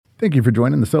Thank you for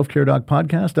joining the Self-Care Doc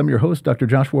podcast. I'm your host, Dr.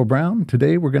 Joshua Brown.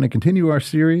 Today, we're going to continue our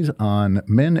series on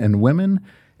men and women,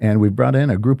 and we've brought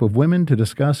in a group of women to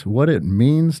discuss what it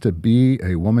means to be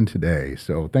a woman today.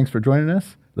 So thanks for joining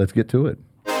us. Let's get to it.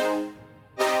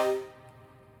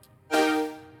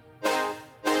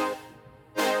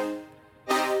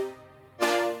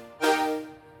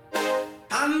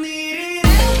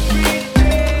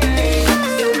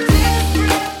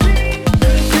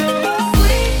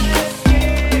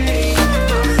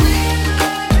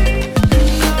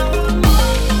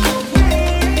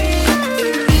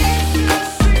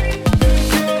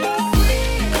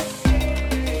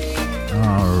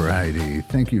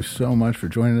 Thank you so much for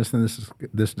joining us in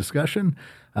this discussion.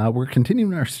 We're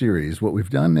continuing our series. What we've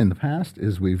done in the past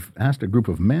is we've asked a group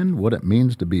of men what it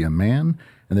means to be a man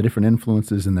and the different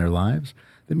influences in their lives.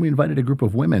 Then we invited a group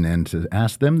of women in to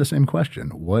ask them the same question.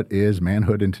 What is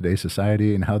manhood in today's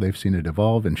society and how they've seen it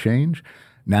evolve and change?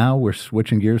 Now we're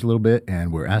switching gears a little bit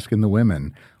and we're asking the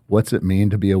women, what's it mean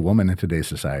to be a woman in today's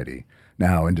society?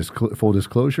 Now, in full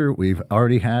disclosure, we've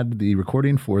already had the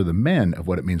recording for the men of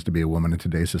what it means to be a woman in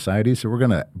today's society. So we're going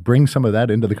to bring some of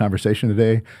that into the conversation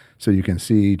today so you can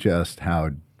see just how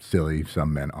silly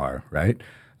some men are, right?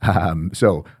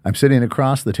 So I'm sitting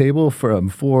across the table from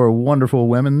four wonderful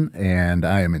women, and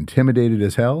I am intimidated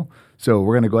as hell. So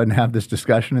we're going to go ahead and have this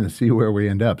discussion and see where we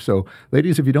end up. So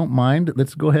ladies, if you don't mind,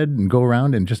 let's go ahead and go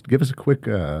around and just give us a quick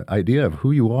idea of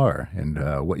who you are and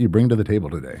what you bring to the table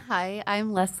today. Hi,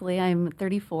 I'm Leslie. I'm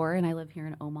 34 and I live here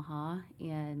in Omaha.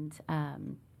 And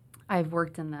I've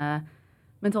worked in the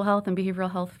mental health and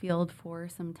behavioral health field for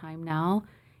some time now.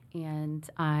 And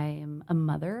I'm a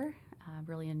mother. I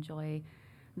really enjoy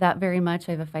that very much.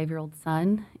 I have a 5-year-old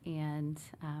son, and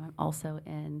I'm also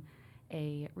in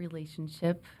a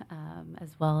relationship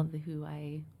as well with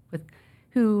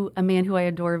a man who I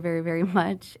adore very, very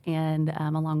much, and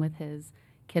along with his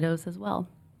kiddos as well.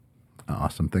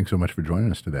 Awesome. Thanks so much for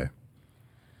joining us today.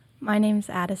 My name's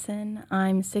Addison.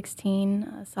 I'm 16,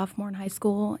 a sophomore in high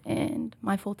school, and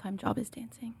my full-time job is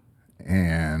dancing.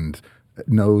 And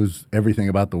knows everything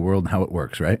about the world and how it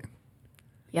works, right?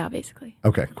 Yeah, basically.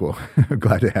 Okay, cool.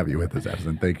 Glad to have you with us,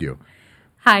 Addison. Thank you.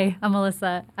 Hi, I'm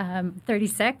Melissa. I'm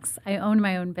 36. I own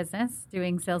my own business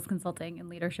doing sales consulting and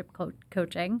leadership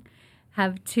coaching.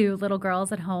 Have 2 little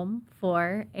girls at home,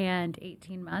 4 and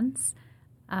 18 months.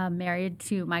 Married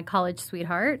to my college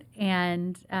sweetheart,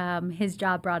 and his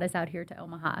job brought us out here to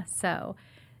Omaha. So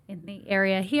in the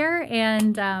area here,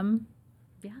 and I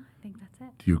think that's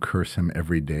it. Do you curse him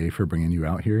every day for bringing you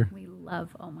out here? We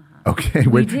love Omaha. Okay.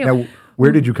 We do. Now,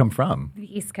 where did you come from?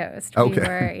 The East Coast.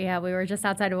 Okay. We were just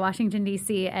outside of Washington,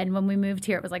 D.C., and when we moved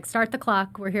here, it was like, start the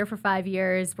clock. We're here for 5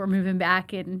 years. We're moving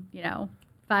back in,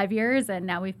 5 years, and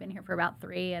now we've been here for about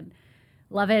 3, and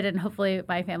love it. And hopefully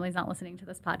my family's not listening to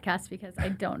this podcast because I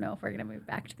don't know if we're going to move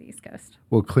back to the East Coast.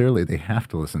 Well, clearly they have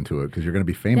to listen to it because you're going to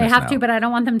be famous. They have now. to, but I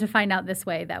don't want them to find out this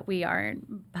way that we aren't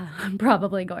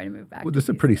probably going to move back. Well, this is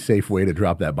a pretty safe way to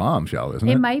drop that bombshell, isn't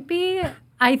it? It might be.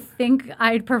 I think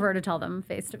I'd prefer to tell them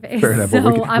face to face. Fair enough.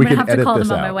 So I'm going to have to call them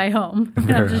this on my out. way home. I'm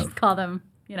going to just call them,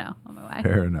 on my way.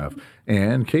 Fair enough.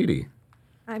 And Katie.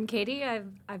 I'm Katie.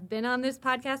 I've been on this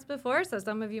podcast before, so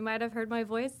some of you might have heard my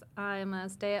voice. I'm a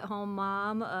stay-at-home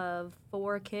mom of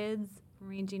 4 kids,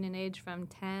 ranging in age from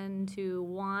 10 to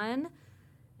 1.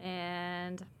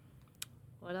 And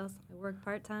what else? I work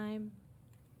part-time.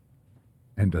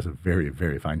 And does a very,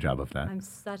 very fine job of that. I'm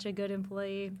such a good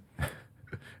employee.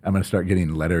 I'm going to start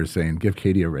getting letters saying, give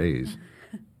Katie a raise.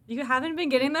 You haven't been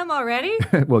getting them already?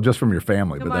 Well, just from your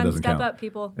family, Come but that on, doesn't step count. up,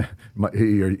 people.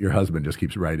 Your husband just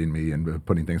keeps writing me and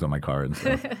putting things on my car and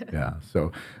stuff. Yeah.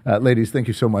 So, ladies, thank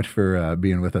you so much for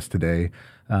being with us today.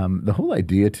 The whole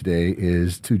idea today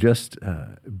is to just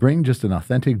bring just an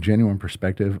authentic, genuine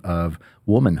perspective of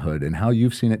womanhood and how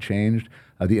you've seen it changed,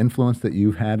 the influence that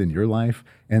you've had in your life,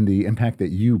 and the impact that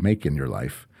you make in your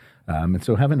life. And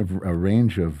so having a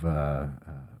range of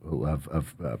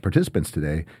participants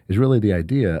today is really the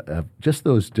idea of just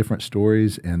those different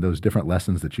stories and those different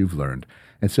lessons that you've learned.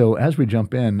 And so as we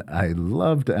jump in, I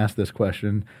love to ask this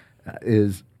question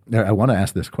I want to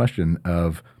ask this question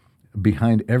of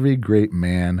behind every great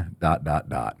man, ...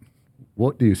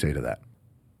 What do you say to that?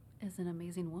 Is an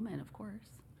amazing woman, of course.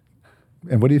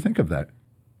 And what do you think of that?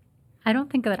 I don't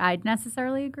think that I'd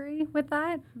necessarily agree with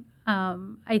that.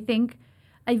 I think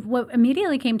what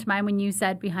immediately came to mind when you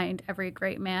said behind every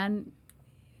great man,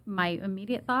 my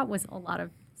immediate thought was a lot of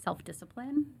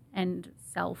self-discipline and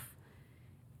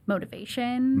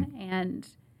self-motivation. And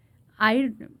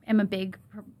I am a big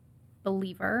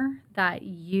believer that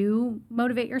you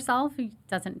motivate yourself. It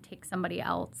doesn't take somebody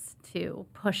else to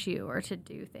push you or to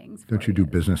do things. Don't you do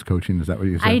business coaching? Is that what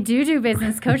you said? I do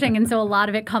business coaching, and so a lot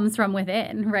of it comes from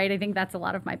within, right? I think that's a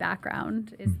lot of my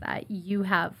background is that you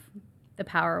have the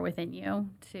power within you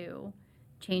to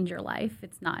change your life.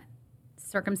 It's not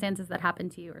circumstances that happen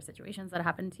to you or situations that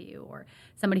happen to you or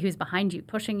somebody who's behind you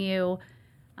pushing you.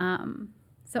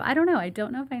 So I don't know. I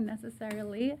don't know if I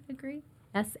necessarily agree.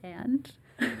 Yes, and.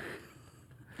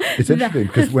 It's interesting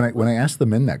because when I asked the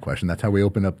men that question, that's how we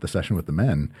opened up the session with the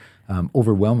men.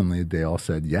 Overwhelmingly, they all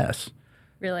said yes.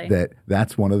 Really?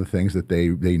 That's one of the things that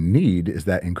they need is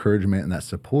that encouragement and that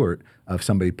support of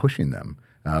somebody pushing them.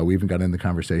 We even got into the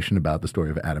conversation about the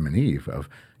story of Adam and Eve, of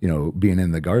being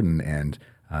in the garden and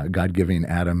God giving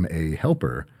Adam a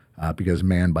helper because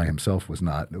man by himself was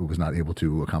not able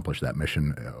to accomplish that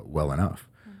mission well enough.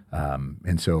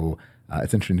 And so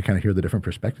it's interesting to kind of hear the different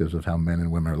perspectives of how men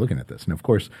and women are looking at this. And of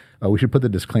course, we should put the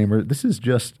disclaimer, this is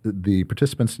just the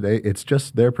participants today. It's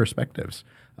just their perspectives.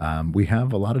 We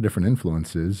have a lot of different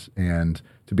influences, and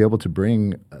to be able to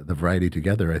bring the variety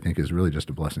together, I think, is really just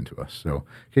a blessing to us. So,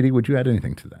 Katie, would you add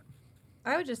anything to that?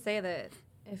 I would just say that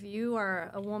if you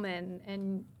are a woman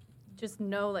and just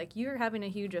know, like, you're having a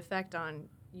huge effect on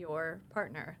your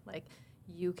partner, like,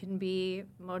 you can be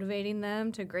motivating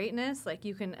them to greatness, like,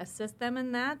 you can assist them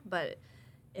in that, but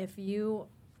if you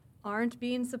aren't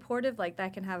being supportive, like,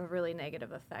 that can have a really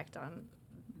negative effect on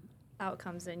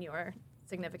outcomes in your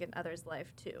significant other's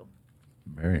life, too.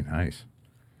 Very nice.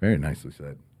 Very nicely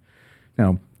said.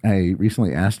 Now, I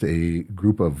recently asked a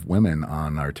group of women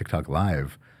on our TikTok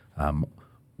Live,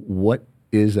 what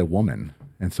is a woman?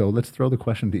 And so let's throw the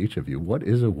question to each of you. What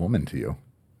is a woman to you?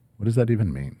 What does that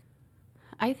even mean?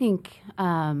 I think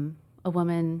a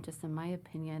woman, just in my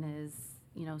opinion, is,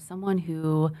 someone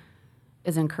who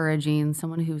is encouraging,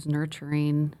 someone who's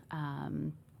nurturing,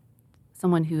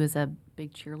 someone who is a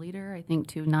big cheerleader. I think,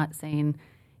 too, not saying,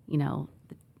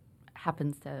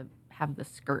 happens to have the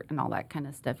skirt and all that kind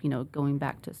of stuff, going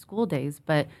back to school days,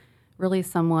 but really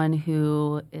someone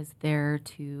who is there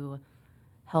to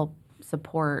help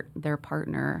support their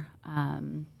partner.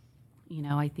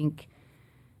 I think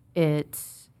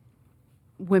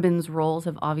women's roles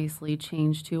have obviously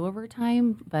changed too over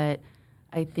time, but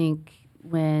I think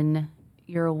when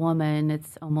you're a woman,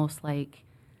 it's almost like,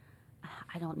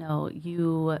 I don't know,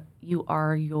 you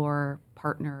are your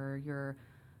partner, your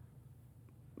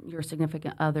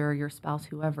significant other, your spouse,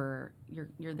 whoever,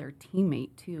 you're their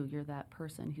teammate too. You're that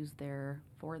person who's there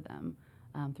for them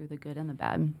through the good and the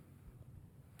bad.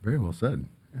 Very well said.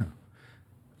 Yeah.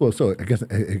 Well, so I guess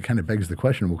it kind of begs the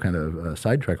question. We'll kind of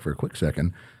sidetrack for a quick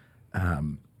second.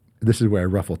 This is where I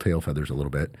ruffle tail feathers a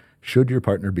little bit. Should your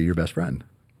partner be your best friend?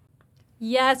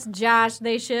 Yes, Josh,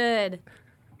 they should.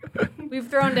 We've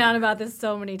thrown down about this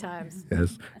so many times.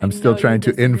 Yes. I'm still trying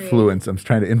to influence. I'm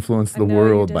trying to influence the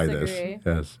world by this.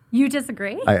 Yes. You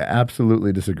disagree? I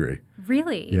absolutely disagree.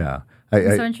 Really? Yeah.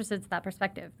 I'm so interested in that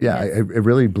perspective. Yeah, I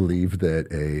really believe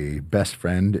that a best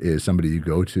friend is somebody you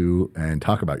go to and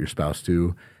talk about your spouse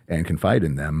to and confide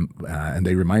in them, and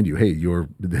they remind you, hey,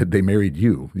 they married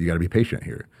you. You got to be patient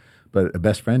here. But a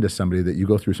best friend is somebody that you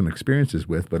go through some experiences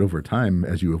with, but over time,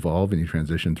 as you evolve and you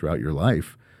transition throughout your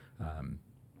life,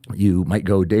 you might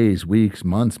go days, weeks,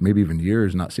 months, maybe even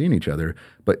years not seeing each other,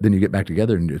 but then you get back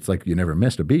together and it's like you never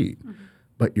missed a beat. Mm-hmm.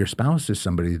 But your spouse is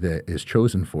somebody that is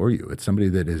chosen for you. It's somebody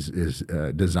that is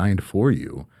designed for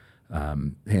you.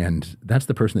 And that's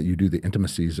the person that you do the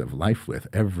intimacies of life with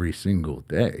every single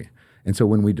day. And so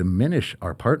when we diminish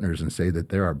our partners and say that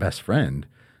they're our best friend,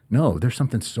 no, there's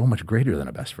something so much greater than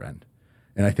a best friend.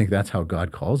 And I think that's how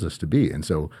God calls us to be. And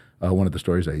so one of the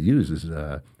stories I use is,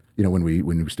 when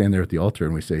we stand there at the altar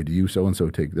and we say, do you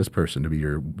so-and-so take this person to be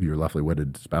your lawfully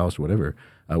wedded spouse, whatever,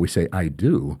 we say, I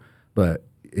do. But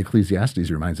Ecclesiastes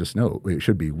reminds us, no, it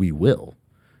should be we will.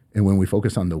 And when we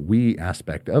focus on the we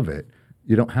aspect of it,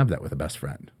 you don't have that with a best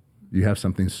friend. You have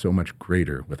something so much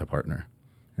greater with a partner.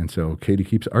 And so Katie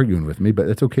keeps arguing with me, but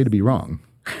it's okay to be wrong.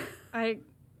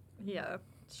 Yeah,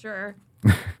 sure.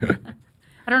 I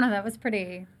don't know. That was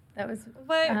pretty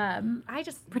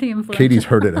influential. Katie's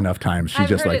heard it enough times. She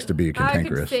just likes to be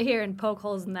cantankerous. I could sit here and poke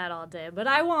holes in that all day, but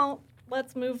I won't.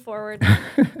 Let's move forward.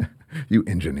 You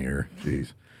engineer.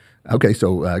 Jeez. Okay,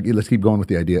 so let's keep going with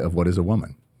the idea of what is a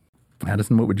woman.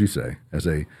 Addison, what would you say as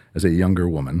a younger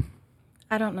woman?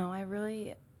 I don't know.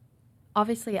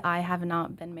 Obviously I have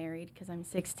not been married because I'm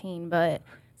 16, but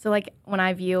so like when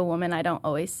I view a woman, I don't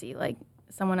always see like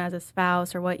someone as a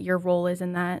spouse or what your role is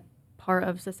in that part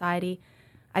of society.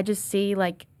 I just see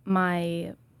like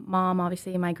my mom,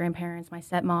 obviously my grandparents, my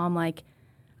stepmom, like,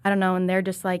 I don't know, and they're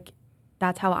just like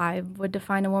that's how I would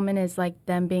define a woman, is like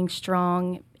them being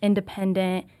strong,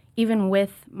 independent. Even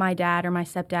with my dad or my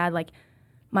stepdad, like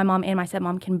my mom and my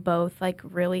stepmom can both like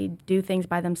really do things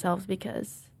by themselves,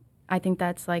 because I think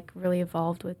that's like really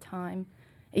evolved with time.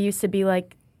 It used to be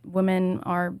like women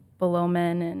are below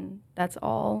men and that's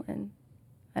all. And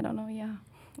I don't know, yeah.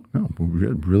 No,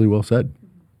 really well said.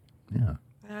 Yeah.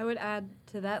 I would add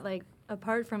to that, like,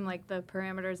 apart from like the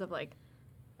parameters of like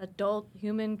adult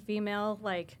human female,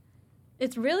 like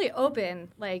it's really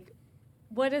open. Like,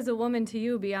 what is a woman to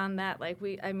you beyond that? Like,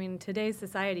 today's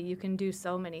society, you can do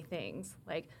so many things.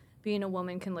 Like, being a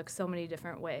woman can look so many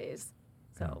different ways.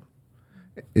 So,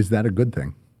 Is that a good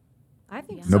thing? I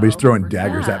think Yeah. so. Nobody's throwing Yeah,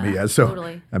 daggers at me yet, so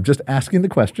totally. I'm just asking the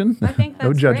question. I think that's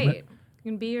no judgment. great.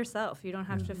 You can be yourself. You don't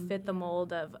have to fit the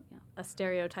mold of a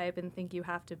stereotype and think you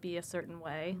have to be a certain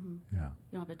way. Yeah.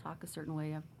 You don't have to talk a certain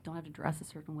way. You don't have to dress a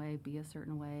certain way, be a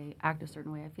certain way, act a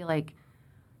certain way. I feel like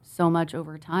so much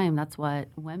over time, that's what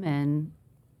women,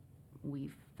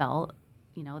 we felt,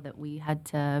 that we had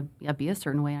to be a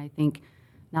certain way. And I think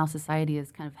now society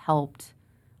has kind of helped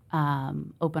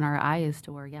open our eyes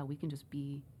to where, we can just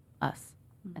be us,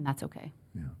 and that's okay.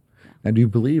 Yeah. And do you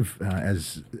believe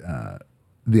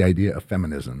the idea of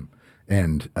feminism?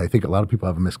 And I think a lot of people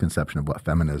have a misconception of what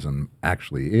feminism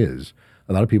actually is.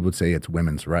 A lot of people would say it's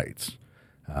women's rights.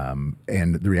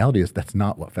 And the reality is that's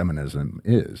not what feminism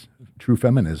is. True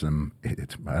feminism, I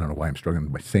don't know why I'm struggling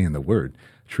by saying the word.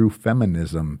 True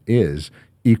feminism is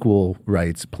equal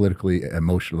rights politically,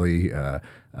 emotionally,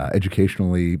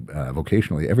 educationally,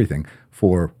 vocationally, everything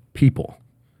for people.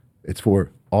 It's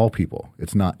for all people.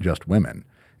 It's not just women.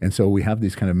 And so we have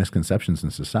these kind of misconceptions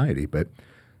in society. But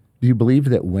do you believe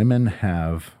that women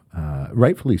have,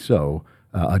 rightfully so,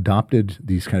 adopted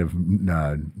these kind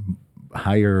of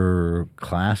higher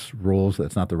class roles?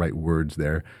 That's not the right words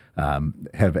there.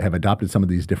 Have adopted some of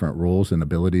these different roles and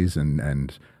abilities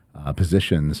and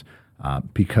positions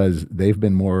because they've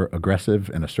been more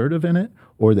aggressive and assertive in it,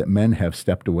 or that men have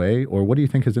stepped away? Or what do you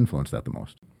think has influenced that the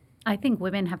most? I think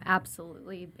women have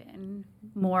absolutely been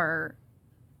more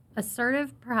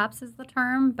assertive, perhaps is the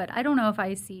term, but I don't know if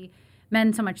I see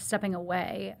men so much stepping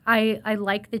away. I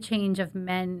like the change of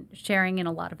men sharing in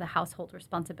a lot of the household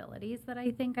responsibilities that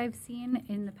I think I've seen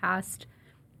in the past.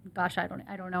 Gosh, I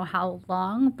don't know how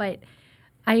long, but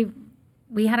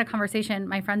we had a conversation,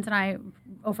 my friends and I,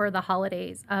 over the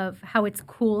holidays, of how it's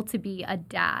cool to be a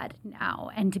dad now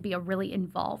and to be a really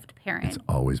involved parent. It's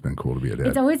always been cool to be a dad.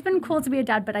 It's always been cool to be a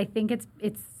dad, but I think it's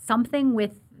something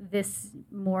with this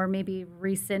more maybe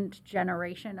recent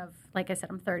generation of, like I said,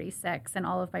 I'm 36, and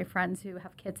all of my friends who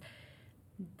have kids,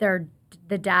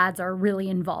 the dads are really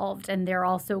involved, and they're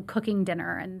also cooking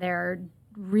dinner, and they're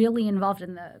really involved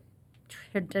in the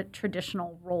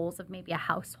traditional roles of maybe a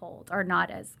household are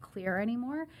not as clear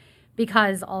anymore,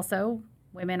 because also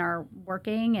women are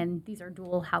working, and these are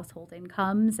dual household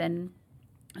incomes, and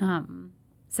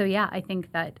so I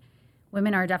think that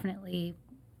women are definitely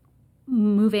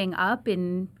moving up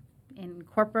in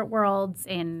corporate worlds,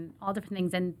 in all different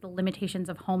things, and the limitations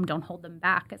of home don't hold them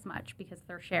back as much because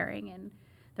they're sharing in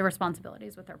the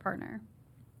responsibilities with their partner.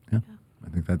 Yeah, I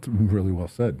think that's really well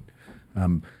said.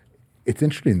 It's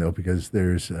interesting, though, because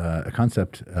there's a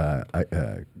concept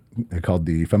called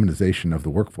the feminization of the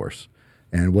workforce.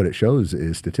 And what it shows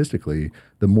is, statistically,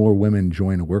 the more women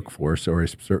join a workforce or a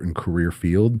certain career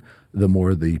field, the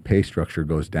more the pay structure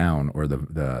goes down, or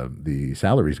the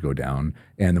salaries go down,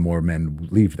 and the more men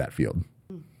leave that field.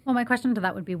 Well, my question to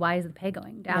that would be, why is the pay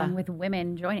going down Yeah. with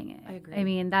women joining it? I agree. I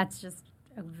mean, that's just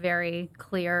a very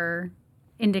clear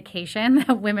indication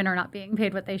that women are not being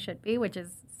paid what they should be, which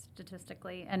is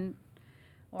statistically,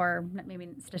 or maybe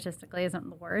statistically isn't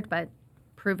the word, but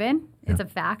proven. Yeah. It's a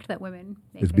fact that women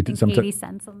make, It's I think, 80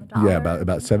 cents on the dollar. Yeah,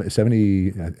 about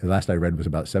 70. Last I read was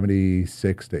about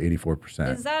 76 to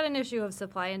 84%. Is that an issue of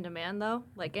supply and demand, though?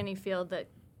 Like any field that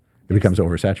It becomes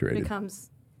oversaturated.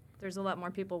 There's a lot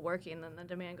more people working, then the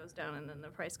demand goes down, and then the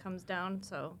price comes down.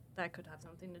 So that could have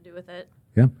something to do with it.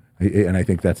 Yeah, and I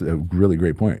think that's a really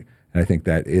great point. And I think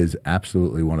that is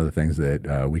absolutely one of the things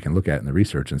that we can look at in the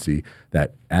research and see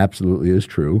that absolutely is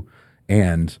true.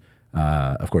 And,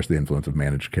 of course, the influence of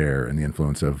managed care and the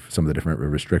influence of some of the different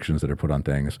restrictions that are put on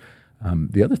things.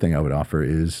 The other thing I would offer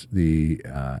is the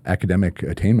academic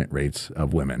attainment rates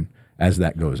of women. As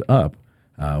that goes up,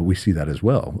 we see that as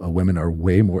well. Women are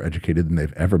way more educated than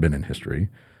they've ever been in history.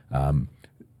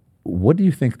 What do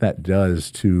you think that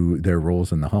does to their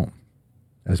roles in the home?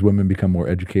 As women become more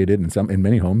educated, and in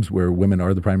many homes where women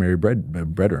are the primary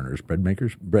bread earners,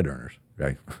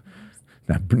 right?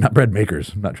 Not bread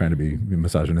makers. I'm not trying to be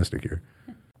misogynistic here.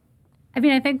 I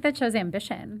mean, I think that shows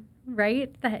ambition,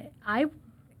 right? That I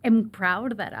am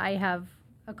proud that I have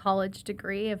a college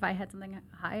degree. If I had something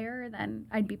higher, then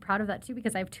I'd be proud of that too,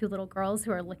 because I have two little girls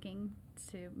who are looking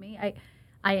to me.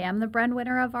 I am the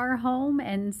breadwinner of our home,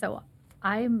 and so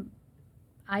I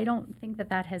don't think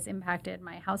that has impacted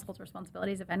my household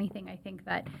responsibilities. If anything, I think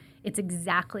that it's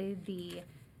exactly the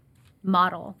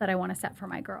model that I want to set for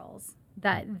my girls,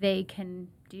 that they can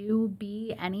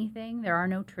be anything. There are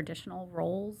no traditional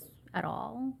roles at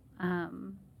all.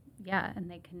 And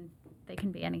they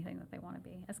can be anything that they want to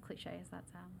be, as cliche as that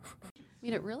sounds. I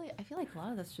mean, I feel like a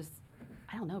lot of this just,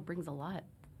 I don't know, brings a lot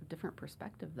of different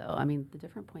perspective, though. I mean, the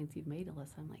different points you've made,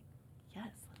 Alyssa, I'm like, yes,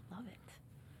 I love it.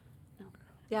 No.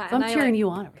 Yeah, So I'm cheering you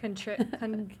on.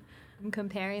 I'm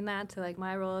comparing that to like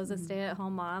my role as a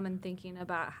stay-at-home mom and thinking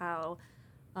about how,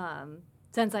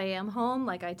 since I am home,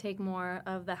 like I take more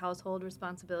of the household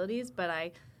responsibilities, but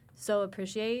I so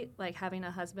appreciate like having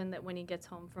a husband that when he gets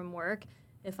home from work,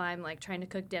 if I'm like trying to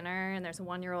cook dinner and there's a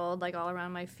 1-year-old like all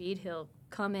around my feet, he'll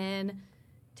come in,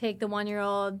 take the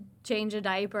 1-year-old, change a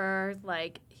diaper.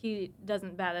 Like he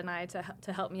doesn't bat an eye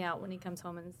to help me out when he comes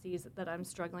home and sees that I'm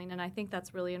struggling. And I think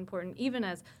that's really important, even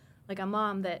as like a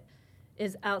mom that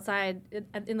is outside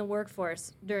in the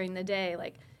workforce during the day,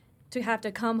 like to have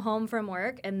to come home from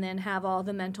work and then have all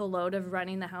the mental load of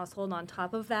running the household on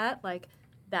top of that, like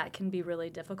that can be really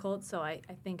difficult. So I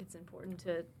think it's important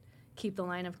to keep the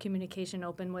line of communication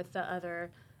open with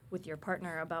your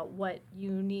partner about what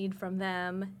you need from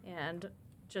them, and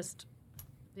just,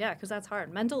 yeah, because that's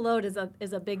hard. Mental load is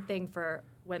a big thing for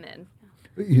women.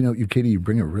 You know, Katie, you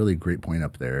bring a really great point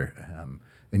up there,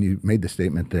 and you made the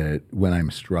statement that when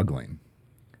I'm struggling,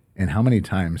 and how many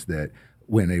times that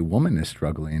when a woman is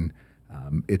struggling,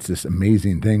 it's this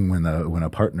amazing thing when a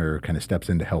partner kind of steps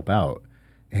in to help out.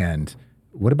 And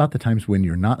what about the times when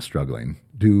you're not struggling?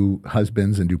 Do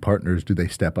husbands and do partners, do they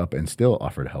step up and still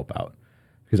offer to help out?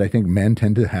 Because I think men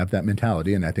tend to have that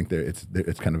mentality, and I think it's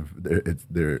an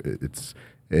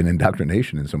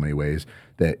indoctrination in so many ways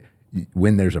that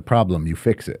when there's a problem, you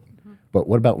fix it. Mm-hmm. But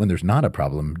what about when there's not a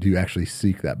problem? Do you actually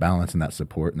seek that balance and that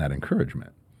support and that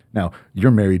encouragement? Now,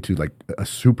 you're married to like a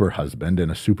super husband and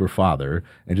a super father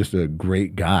and just a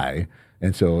great guy,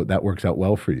 and so that works out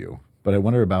well for you. But I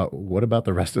wonder what about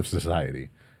the rest of society?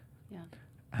 Yeah.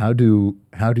 How do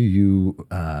you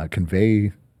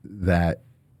convey that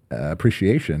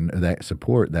appreciation, that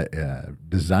support, that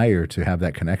desire to have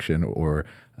that connection or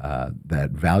that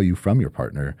value from your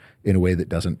partner in a way that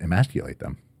doesn't emasculate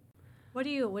them? What do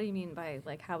you mean by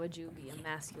like how would you be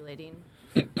emasculating?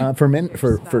 For men,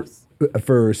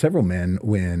 for several men,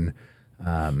 when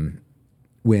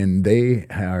they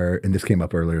are, and this came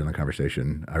up earlier in the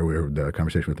conversation, or the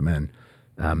conversation with the men,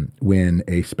 when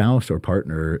a spouse or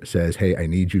partner says, "Hey, I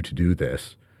need you to do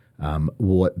this,"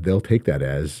 what they'll take that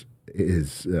as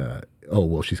is, "Oh,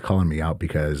 well, she's calling me out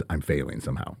because I'm failing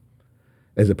somehow,"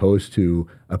 as opposed to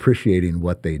appreciating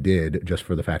what they did just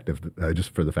for the fact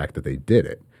that they did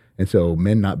it. And so,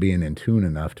 men not being in tune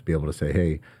enough to be able to say,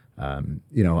 "Hey,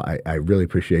 I really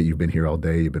appreciate you've been here all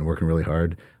day. You've been working really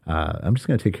hard. I'm just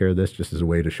going to take care of this just as a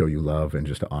way to show you love and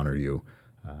just to honor you."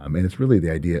 And it's really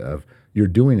the idea of you're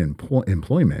doing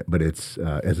employment, but it's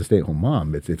as a stay-at-home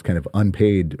mom, it's kind of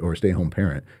unpaid, or a stay-at-home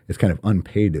parent, it's kind of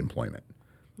unpaid employment.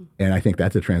 And I think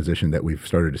that's a transition that we've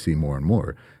started to see more and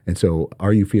more. And so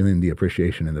are you feeling the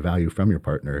appreciation and the value from your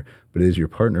partner, but is your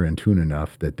partner in tune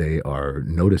enough that they are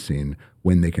noticing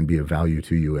when they can be of value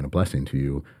to you and a blessing to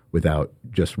you without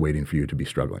just waiting for you to be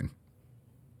struggling?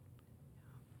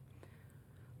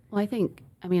 Well,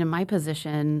 in my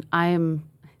position, I'm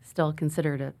still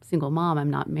considered a single mom. I'm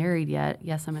not married yet.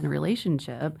 Yes, I'm in a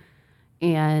relationship.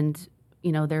 And,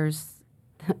 there's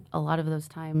a lot of those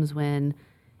times when,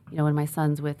 when my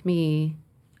son's with me,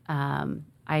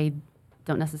 I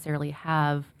don't necessarily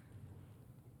have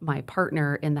my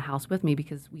partner in the house with me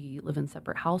because we live in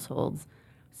separate households.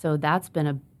 So that's been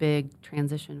a big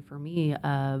transition for me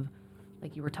of,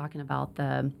 like you were talking about,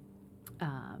 the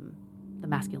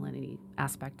masculinity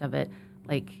aspect of it.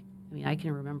 I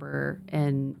can remember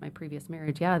in my previous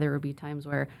marriage, there would be times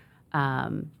where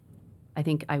I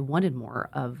think I wanted more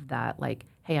of that, like,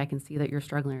 hey, I can see that you're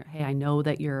struggling. Or, hey, I know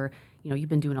that you've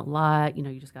been doing a lot.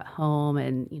 You just got home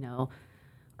and,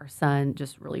 our son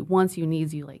just really wants you,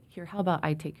 needs you. Like, here, how about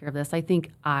I take care of this? I think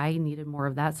I needed more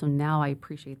of that. So now I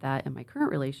appreciate that in my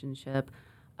current relationship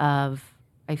I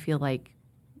feel like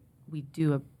we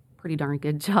do a pretty darn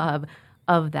good job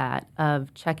of that,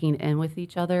 of checking in with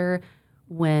each other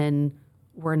when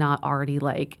we're not already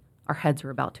like our heads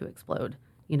are about to explode.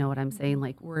 You know what I'm saying?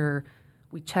 Like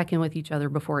we check in with each other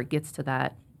before it gets to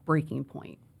that breaking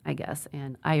point I guess.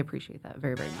 And I appreciate that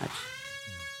very, very much.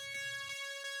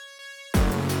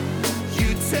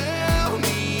 You tell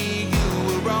me you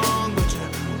were wrong, but your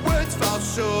words fall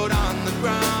short on the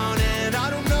ground. And I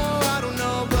don't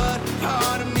know, but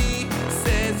part of me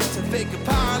says it's a fake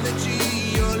apology.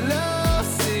 Your love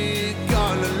sick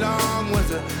all along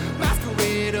was a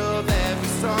masquerade of every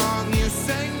song you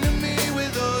sang to me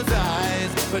with those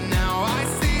eyes. But now